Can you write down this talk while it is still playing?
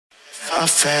I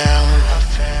fell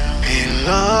and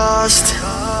lost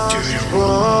to the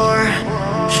war.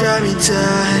 Shot me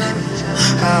dead,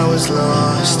 I was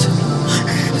lost.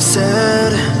 And I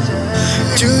said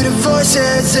to the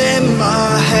voices in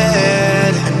my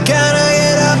head, I gotta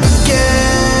get up again.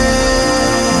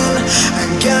 I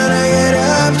gotta get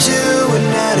up to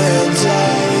another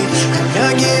day. I'm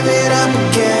not giving up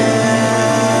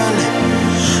again.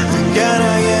 I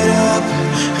gotta get up,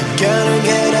 I gotta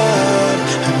get up,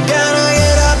 I gotta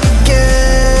get up again.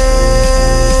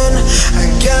 I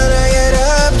gotta get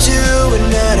up to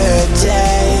another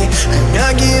day. I'm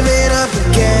not giving up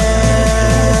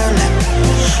again.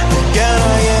 I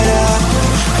gotta get up,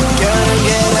 I gotta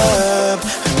get up,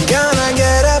 I gotta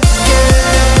get up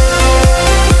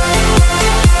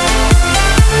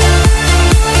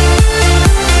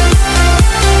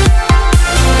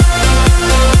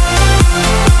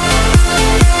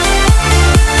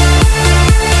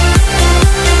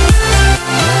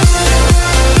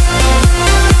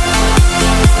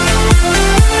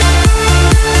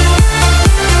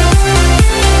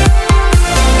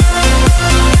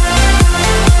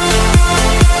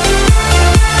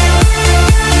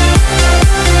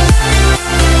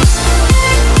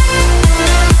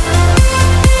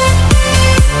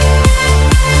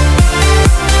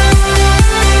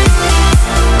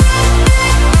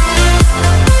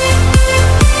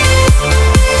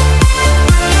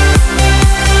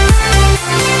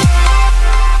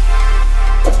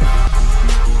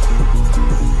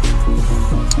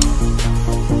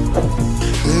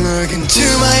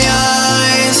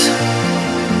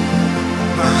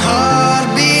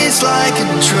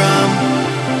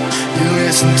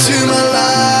to my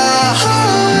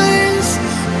lies.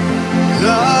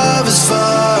 Love is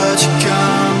far to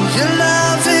come. Your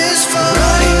love is far.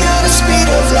 Running at the speed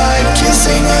of light,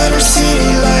 kissing under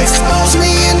city lights. Calls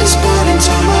me in this morning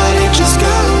time, but it just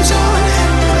goes on.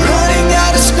 Running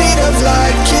at the speed of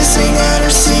light, kissing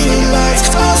under city lights.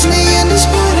 Calls me in this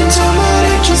morning time, but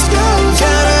it just goes on.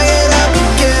 Gotta get up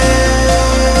again.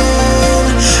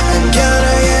 I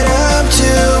gotta get up to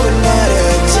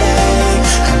another day.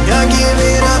 I'm not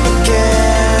giving up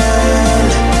again.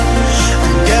 I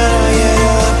gotta get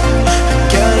up, I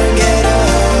gotta get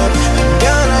up, I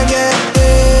gotta get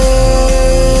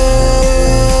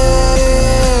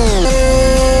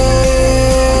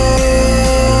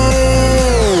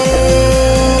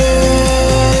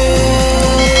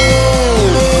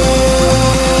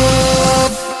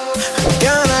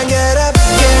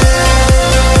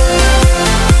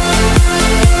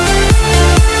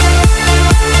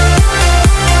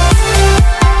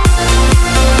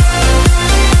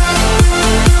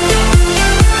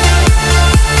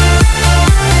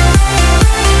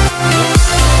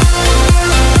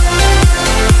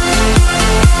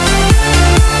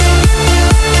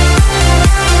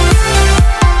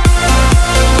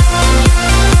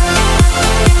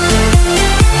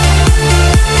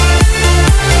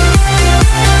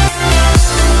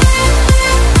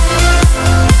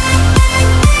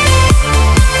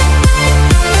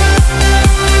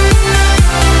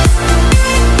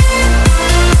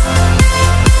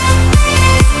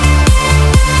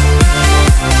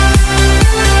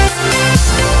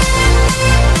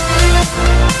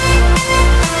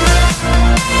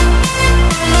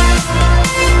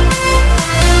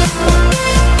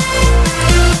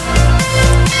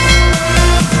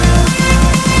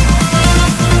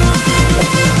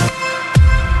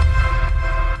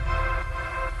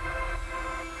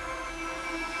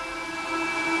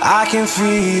I can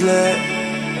feel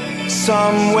it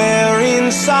somewhere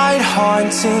inside,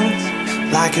 haunting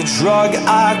like a drug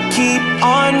I keep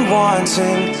on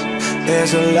wanting.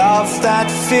 There's a love that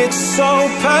fits so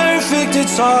perfect,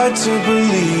 it's hard to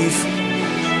believe.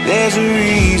 There's a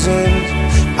reason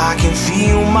I can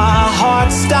feel my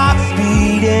heart stop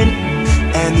beating,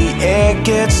 and the air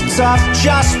gets tough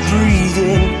just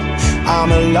breathing.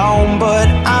 I'm alone but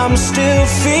I'm still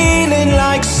feeling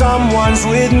like someone's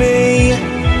with me.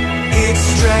 It's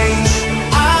strange